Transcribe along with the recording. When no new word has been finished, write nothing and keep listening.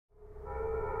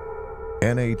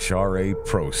NHRA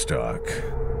Pro Stock.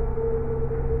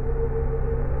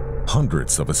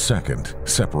 Hundredths of a second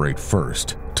separate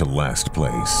first to last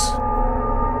place.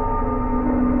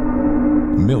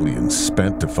 Millions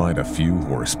spent to find a few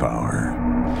horsepower.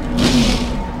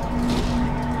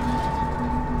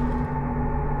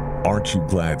 Aren't you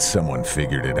glad someone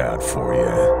figured it out for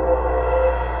you?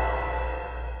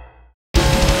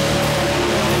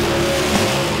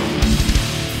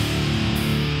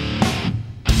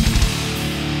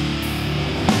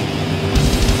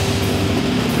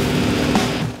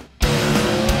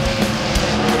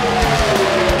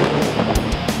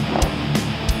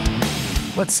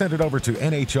 Let's send it over to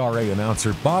NHRA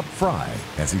announcer Bob Fry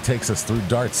as he takes us through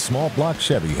Dart's small block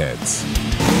Chevy heads.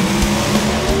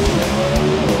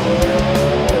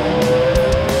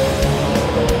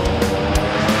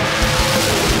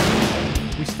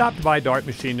 We stopped by Dart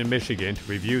Machine in Michigan to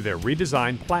review their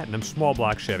redesigned Platinum small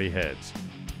block Chevy heads.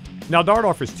 Now, Dart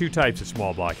offers two types of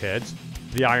small block heads,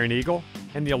 the Iron Eagle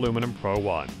and the Aluminum Pro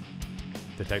 1.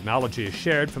 The technology is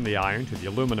shared from the iron to the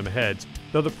aluminum heads,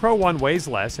 though the Pro 1 weighs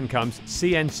less and comes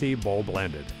CNC bowl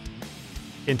blended.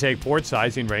 Intake port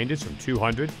sizing ranges from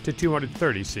 200 to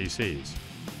 230 cc's.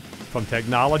 From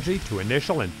technology to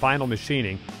initial and final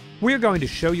machining, we're going to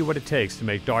show you what it takes to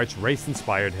make Dart's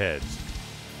race-inspired heads.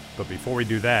 But before we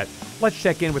do that, let's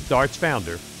check in with Dart's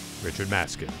founder, Richard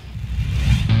Maskin.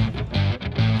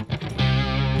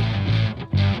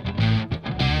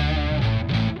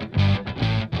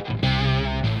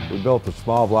 We built a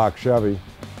small block Chevy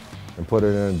and put it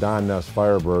in a Don Ness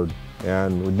Firebird,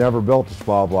 and we'd never built a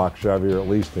small block Chevy, or at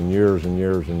least in years and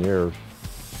years and years.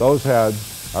 Those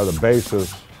heads are the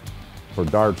basis for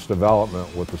Dart's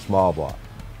development with the small block.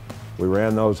 We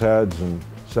ran those heads in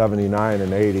 '79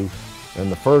 and '80,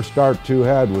 and the first Dart 2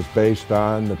 head was based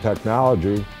on the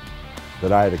technology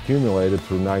that I had accumulated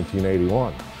through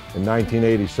 1981. In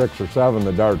 1986 or 7,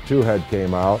 the Dart 2 head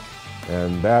came out,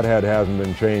 and that head hasn't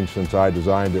been changed since I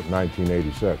designed it in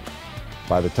 1986.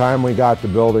 By the time we got to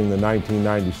building the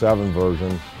 1997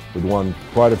 version, we'd won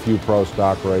quite a few pro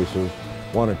stock races,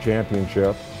 won a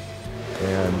championship,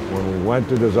 and when we went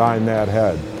to design that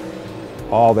head,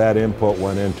 all that input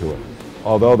went into it.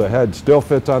 Although the head still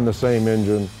fits on the same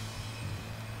engine,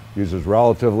 uses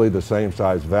relatively the same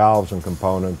size valves and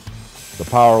components, the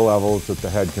power levels that the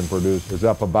head can produce is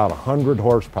up about 100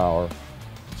 horsepower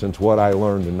since what I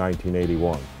learned in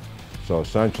 1981. So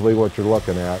essentially what you're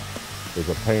looking at is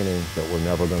a painting that we're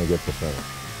never going to get to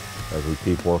finish as we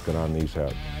keep working on these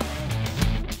heads.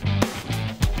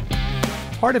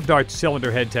 Part of Dart's cylinder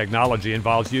head technology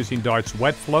involves using Dart's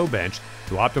wet flow bench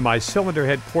to optimize cylinder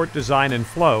head port design and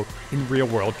flow in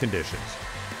real-world conditions.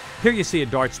 Here you see a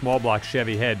Dart small block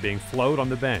Chevy head being flowed on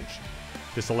the bench.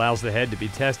 This allows the head to be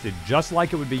tested just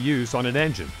like it would be used on an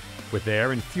engine, with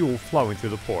air and fuel flowing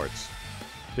through the ports.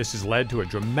 This has led to a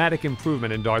dramatic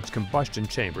improvement in Dart's combustion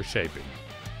chamber shaping.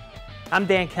 I'm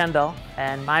Dan Kendall,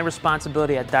 and my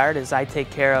responsibility at Dart is I take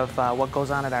care of what goes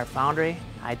on at our foundry.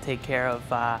 I take care of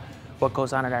what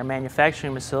goes on at our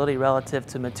manufacturing facility relative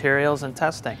to materials and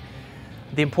testing.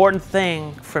 The important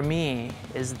thing for me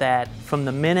is that from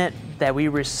the minute that we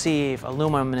receive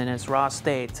aluminum in its raw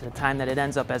state to the time that it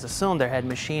ends up as a cylinder head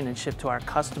machined and shipped to our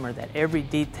customer, that every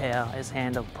detail is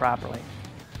handled properly.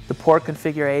 The port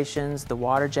configurations, the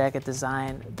water jacket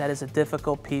design, that is a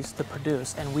difficult piece to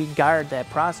produce, and we guard that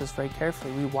process very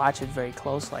carefully. We watch it very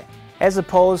closely. As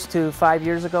opposed to 5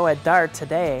 years ago at Dart,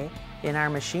 today in our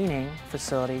machining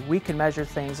facility, we can measure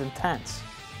things in tenths,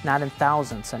 not in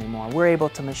thousandths anymore. We're able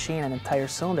to machine an entire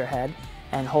cylinder head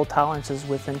and hold tolerances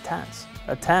within tenths.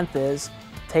 A tenth is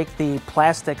take the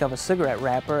plastic of a cigarette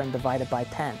wrapper and divide it by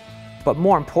 10. But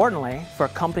more importantly, for a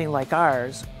company like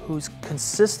ours, who's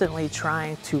consistently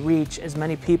trying to reach as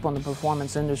many people in the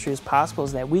performance industry as possible,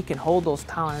 is that we can hold those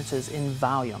tolerances in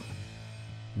volume.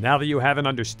 Now that you have an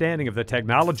understanding of the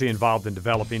technology involved in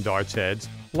developing Dart's heads,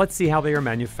 let's see how they are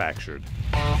manufactured.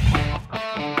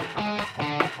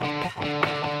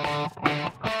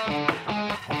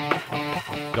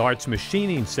 Dart's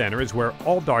Machining Center is where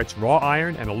all Dart's raw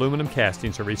iron and aluminum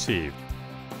castings are received.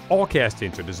 All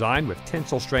castings are designed with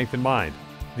tensile strength in mind.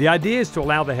 The idea is to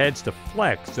allow the heads to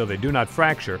flex so they do not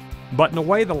fracture, but in a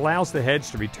way that allows the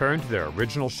heads to return to their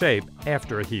original shape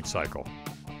after a heat cycle.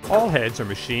 All heads are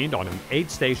machined on an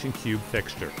 8-station cube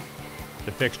fixture.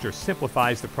 The fixture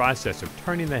simplifies the process of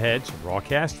turning the heads from raw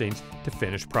castings to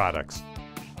finished products.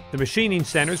 The machining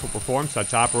centers will perform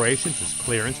such operations as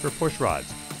clearance for push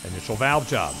rods, initial valve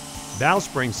job, valve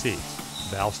spring seats,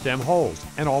 valve stem holes,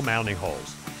 and all mounting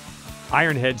holes.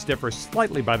 Iron heads differ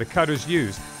slightly by the cutters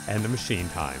used and the machine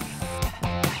time.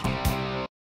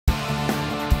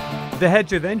 The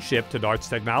heads are then shipped to Dart's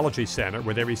Technology Center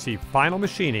where they receive final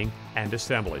machining and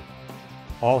assembly.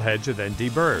 All heads are then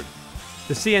deburred.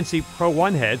 The CNC Pro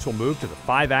 1 heads will move to the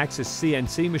 5-axis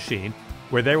CNC machine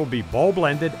where they will be bowl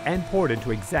blended and ported to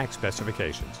exact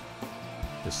specifications.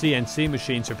 The CNC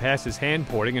machine surpasses hand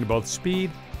porting in both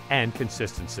speed and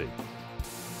consistency.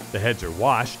 The heads are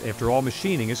washed after all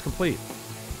machining is complete.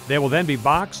 They will then be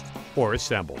boxed or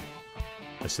assembled.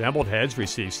 Assembled heads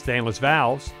receive stainless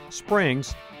valves,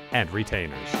 springs, and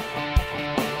retainers.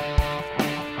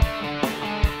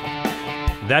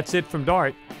 That's it from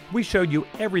Dart. We showed you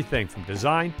everything from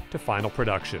design to final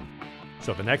production.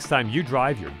 So the next time you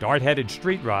drive your Dart-headed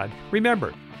street rod,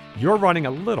 remember, you're running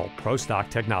a little Pro Stock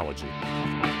technology.